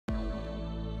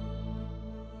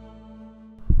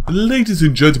Ladies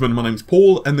and gentlemen, my name's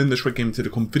Paul, and in this Red Gaming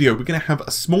Telecom video, we're going to have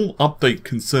a small update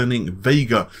concerning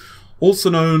Vega,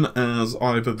 also known as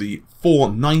either the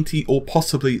 490 or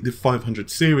possibly the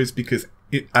 500 series, because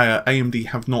AMD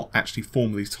have not actually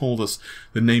formally told us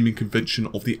the naming convention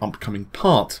of the upcoming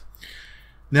part.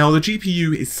 Now, the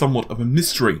GPU is somewhat of a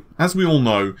mystery. As we all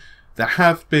know, there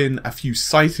have been a few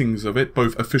sightings of it,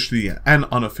 both officially and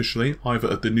unofficially,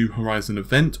 either at the New Horizon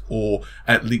event or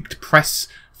at leaked press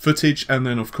footage, and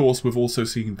then of course we've also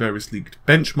seen various leaked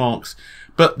benchmarks.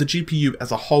 But the GPU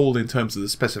as a whole, in terms of the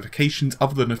specifications,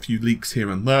 other than a few leaks here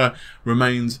and there,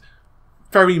 remains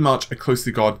very much a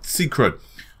closely guarded secret.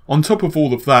 On top of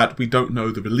all of that, we don't know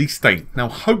the release date. Now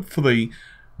hopefully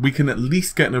we can at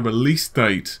least get a release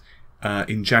date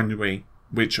in January,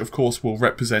 which of course will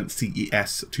represent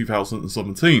CES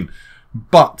 2017.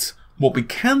 But what we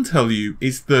can tell you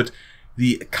is that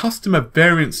the customer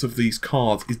variants of these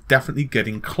cards is definitely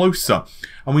getting closer.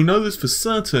 And we know this for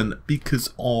certain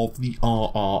because of the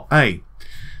RRA.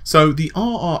 So the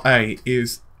RRA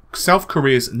is South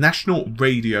Korea's National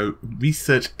Radio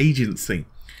Research Agency.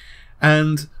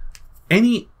 And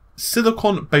any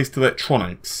silicon-based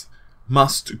electronics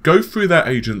must go through that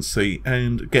agency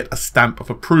and get a stamp of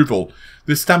approval.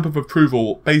 This stamp of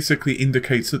approval basically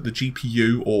indicates that the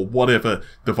GPU or whatever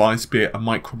device, be it a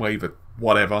microwave or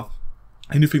whatever,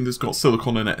 anything that's got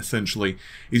silicon in it essentially,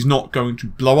 is not going to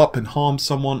blow up and harm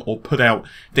someone or put out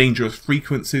dangerous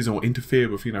frequencies or interfere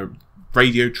with,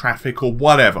 radio traffic or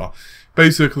whatever.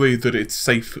 Basically that it's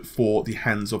safe for the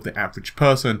hands of the average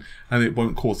person and it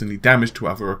won't cause any damage to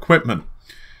other equipment.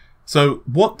 So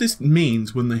what this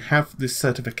means when they have this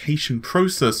certification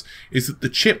process is that the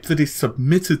chip that is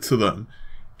submitted to them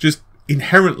just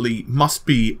inherently must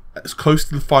be as close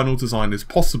to the final design as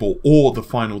possible, or the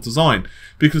final design.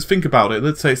 Because think about it,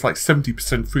 let's say it's like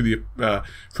 70% through the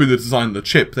design of the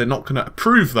chip, they're not going to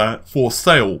approve that for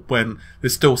sale when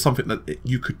there's still something that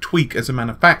you could tweak as a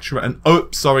manufacturer and, oh,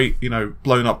 sorry,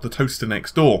 blown up the toaster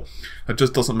next door. That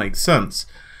just doesn't make sense.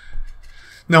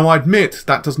 Now, I admit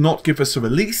that does not give us a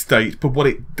release date, but what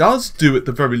it does do at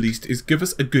the very least is give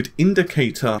us a good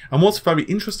indicator. And what's very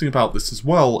interesting about this as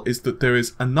well is that there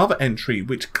is another entry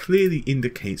which clearly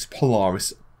indicates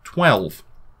Polaris 12.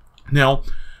 Now,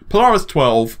 Polaris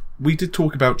 12, we did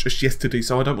talk about just yesterday,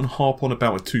 so I don't want to harp on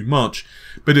about it too much,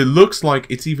 but it looks like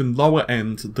it's even lower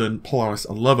end than Polaris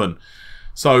 11.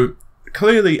 So,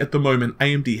 clearly at the moment,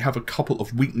 AMD have a couple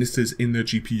of weaknesses in their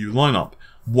GPU lineup.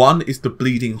 One is the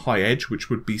bleeding high edge,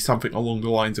 which would be something along the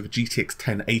lines of a GTX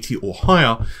 1080 or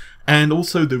higher, and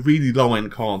also the really low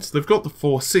end cards. They've got the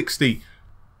 460,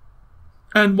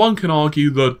 and one can argue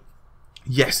that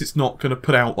yes, it's not going to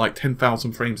put out like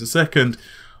 10,000 frames a second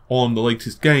on the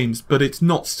latest games, but it's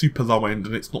not super low end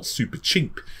and it's not super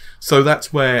cheap. So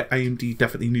that's where AMD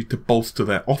definitely need to bolster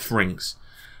their offerings.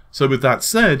 So with that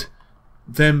said,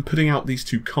 them putting out these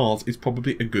two cards is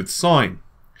probably a good sign.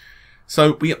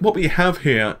 So what we have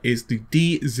here is the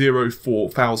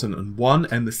D04001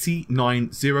 and the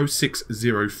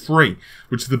C90603,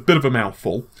 which is a bit of a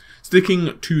mouthful.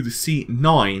 Sticking to the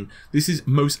C9, this is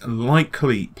most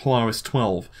likely Polaris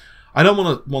 12. I don't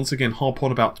want to once again harp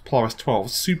on about Polaris 12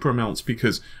 super amounts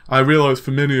because I realise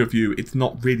for many of you it's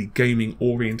not really gaming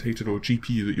orientated or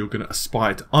GPU that you're going to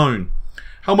aspire to own.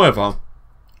 However,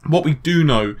 what we do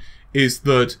know is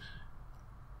that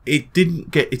it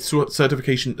didn't get its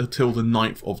certification until the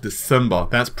 9th of December.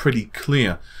 That's pretty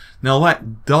clear. Now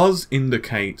that does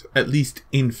indicate, at least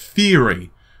in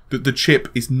theory, that the chip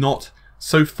is not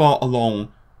so far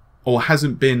along, or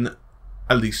hasn't been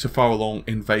at least so far along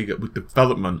in Vega with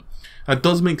development. That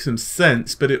does make some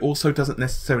sense, but it also doesn't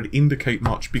necessarily indicate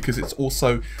much because it's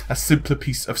also a simpler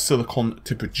piece of silicon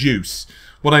to produce.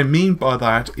 What I mean by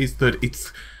that is that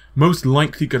it's most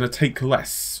likely going to take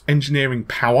less engineering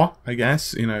power, I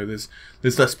guess. There's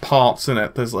less parts in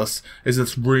it, there's less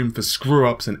room for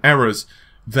screw-ups and errors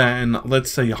than,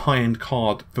 let's say, a high-end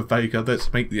card for Vega.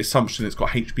 Let's make the assumption it's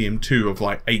got HBM2 of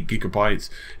like 8 GB.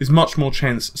 There's much more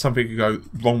chance something could go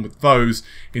wrong with those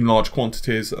in large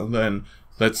quantities than,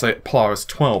 let's say, Polaris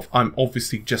 12. I'm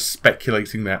obviously just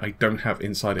speculating there. I don't have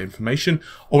insider information.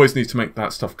 Always need to make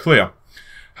that stuff clear.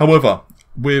 However,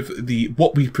 with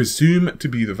what we presume to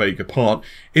be the Vega part,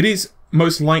 it is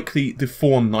most likely the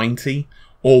 490,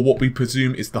 or what we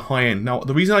presume is the high end. Now,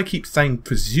 the reason I keep saying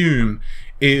presume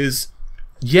is,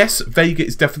 yes, Vega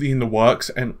is definitely in the works,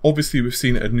 and obviously we've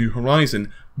seen it at New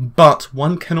Horizon, but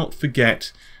one cannot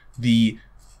forget the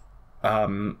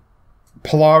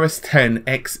Polaris 10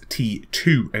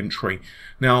 XT2 entry.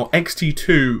 Now,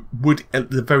 XT2 would at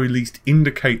the very least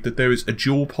indicate that there is a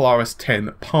dual Polaris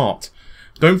 10 part.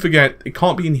 Don't forget, it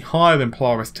can't be any higher than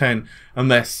Polaris 10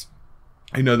 unless,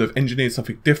 you know, they've engineered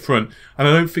something different. And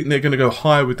I don't think they're going to go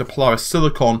higher with the Polaris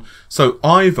Silicon. So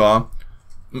either,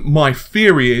 my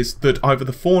theory is that either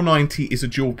the 490 is a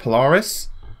dual Polaris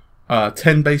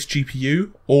 10 base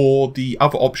GPU, or the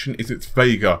other option is it's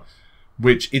Vega,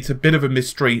 which it's a bit of a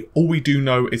mystery. All we do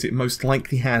know is it most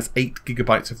likely has 8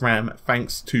 GB of RAM,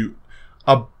 thanks to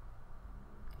a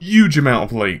huge amount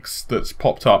of leaks that's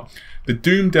popped up. The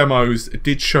Doom demos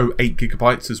did show 8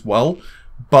 GB as well,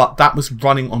 but that was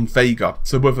running on Vega.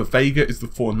 So whether Vega is the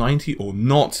 490 or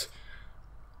not,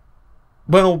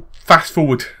 well, fast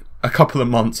forward a couple of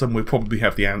months and we'll probably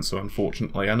have the answer,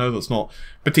 unfortunately. I know that's not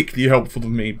particularly helpful to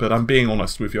me, but I'm being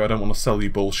honest with you. I don't want to sell you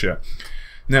bullshit.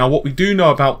 Now, what we do know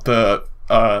about the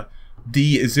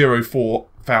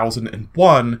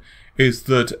D04001 is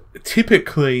that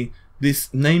typically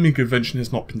this naming convention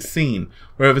has not been seen,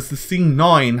 whereas the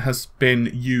C9 has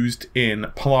been used in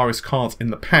Polaris cards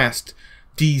in the past.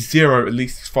 D0, at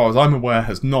least as far as I'm aware,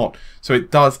 has not. So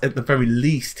it does at the very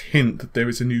least hint that there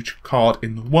is a new card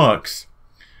in the works.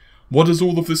 What does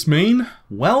all of this mean?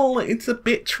 Well, it's a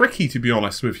bit tricky, to be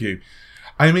honest with you.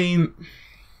 I mean,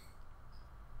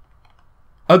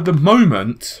 at the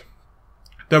moment,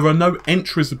 there are no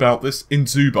entries about this in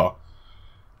Zuba.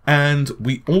 And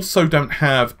we also don't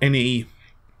have any,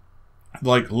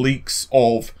 like, leaks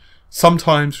of...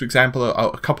 Sometimes, for example,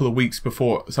 a couple of weeks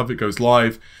before something goes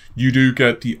live, you do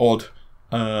get the odd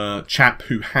chap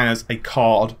who has a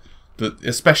card that,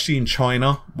 especially in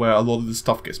China, where a lot of the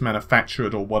stuff gets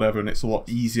manufactured or whatever, and it's a lot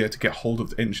easier to get hold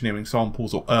of the engineering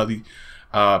samples or early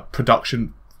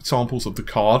production samples of the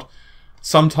card.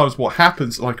 Sometimes what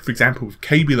happens, like for example with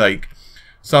Kaby Lake,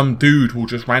 some dude will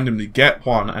just randomly get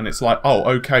one, and it's like, oh,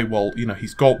 okay, well, you know,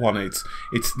 he's got one. It's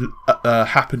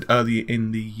happened early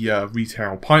in the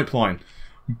retail pipeline,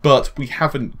 but we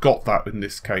haven't got that in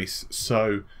this case.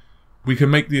 So we can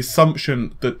make the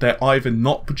assumption that they're either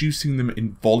not producing them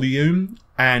in volume,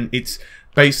 and it's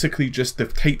basically just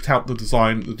they've taped out the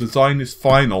design. The design is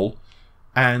final,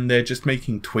 and they're just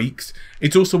making tweaks.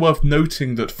 It's also worth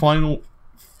noting that final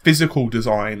physical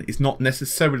design is not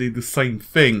necessarily the same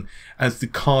thing as the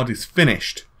card is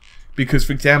finished, because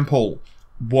for example,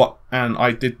 and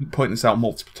I did point this out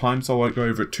multiple times, so I won't go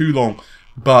over it too long,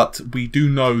 but we do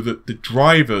know that the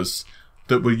drivers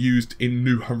that were used in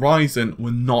New Horizon were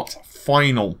not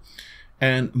final,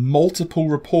 and multiple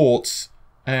reports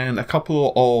and a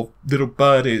couple of little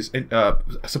birdies,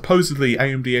 supposedly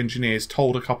AMD engineers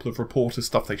told a couple of reporters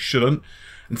stuff they shouldn't.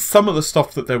 And some of the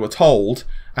stuff that they were told,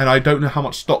 and I don't know how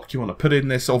much stock you want to put in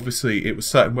this, obviously it was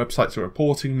certain websites are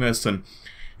reporting this, and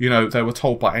you know, they were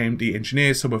told by AMD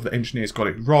engineers, some of the engineers got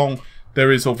it wrong.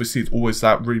 There is obviously always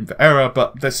that room for error,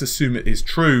 but let's assume it is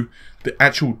true. The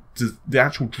actual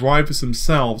drivers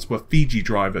themselves were Fiji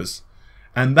drivers.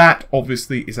 And that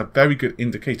obviously is a very good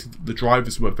indicator that the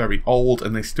drivers were very old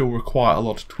and they still require a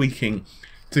lot of tweaking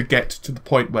to get to the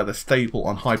point where they're stable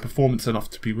and high performance enough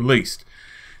to be released.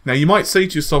 Now you might say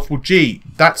to yourself, well gee,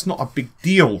 that's not a big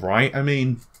deal, right? I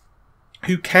mean,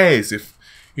 who cares if,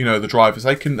 you know, the drivers,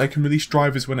 they can release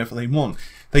drivers whenever they want.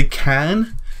 They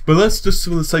can, but let's just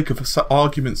for the sake of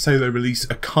argument say they release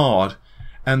a card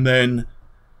and then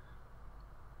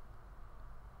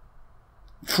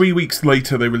 3 weeks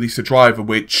later they release a driver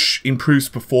which improves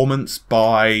performance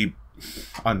by,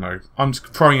 I don't know, I'm just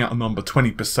throwing out a number,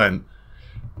 20%.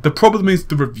 The problem is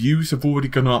the reviews have already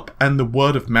gone up and the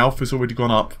word of mouth has already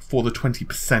gone up for the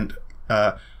 20%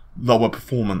 lower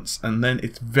performance, and then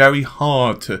it's very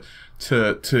hard to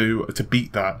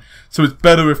beat that. So it's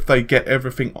better if they get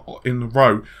everything in a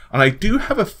row. And I do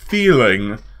have a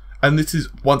feeling, and this is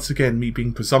once again me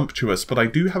being presumptuous, but I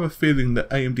do have a feeling that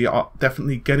AMD are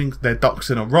definitely getting their ducks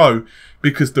in a row,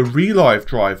 because the Relive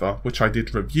driver, which I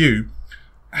did review,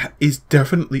 is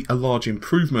definitely a large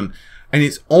improvement, and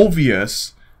it's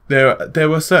obvious. There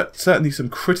were certainly some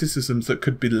criticisms that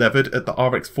could be levered at the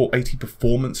RX 480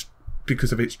 performance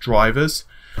because of its drivers.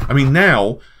 I mean,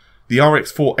 now the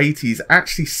RX 480 is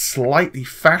actually slightly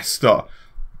faster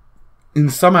in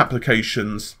some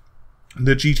applications than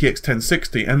the GTX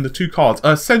 1060, and the two cards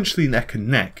are essentially neck and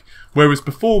neck. Whereas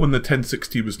before, when the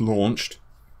 1060 was launched,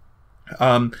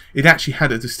 it actually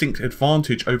had a distinct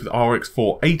advantage over the RX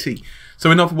 480.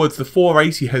 So in other words, the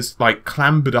 480 has like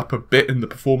clambered up a bit in the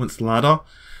performance ladder.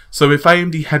 So if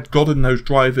AMD had gotten those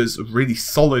drivers really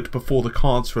solid before the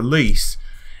card's release,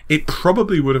 it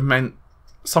probably would have meant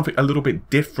something a little bit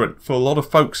different for a lot of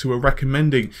folks who are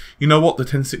recommending, you know what, the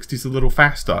 1060 is a little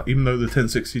faster. Even though the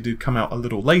 1060 did come out a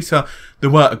little later, there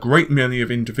were a great many of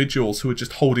individuals who are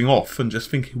just holding off and just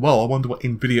thinking, well, I wonder what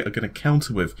Nvidia are going to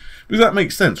counter with. Because that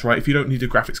makes sense, right? If you don't need a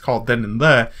graphics card then and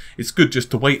there, it's good just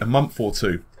to wait a month or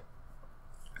two.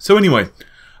 So anyway,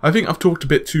 I think I've talked a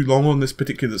bit too long on this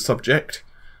particular subject.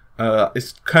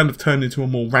 It's kind of turned into a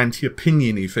more ranty,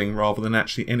 opinion-y thing rather than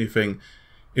actually anything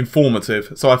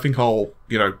informative. So I think I'll,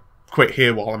 quit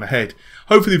here while I'm ahead.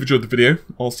 Hopefully you've enjoyed the video.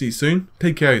 I'll see you soon.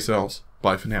 Take care of yourselves.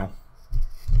 Bye for now.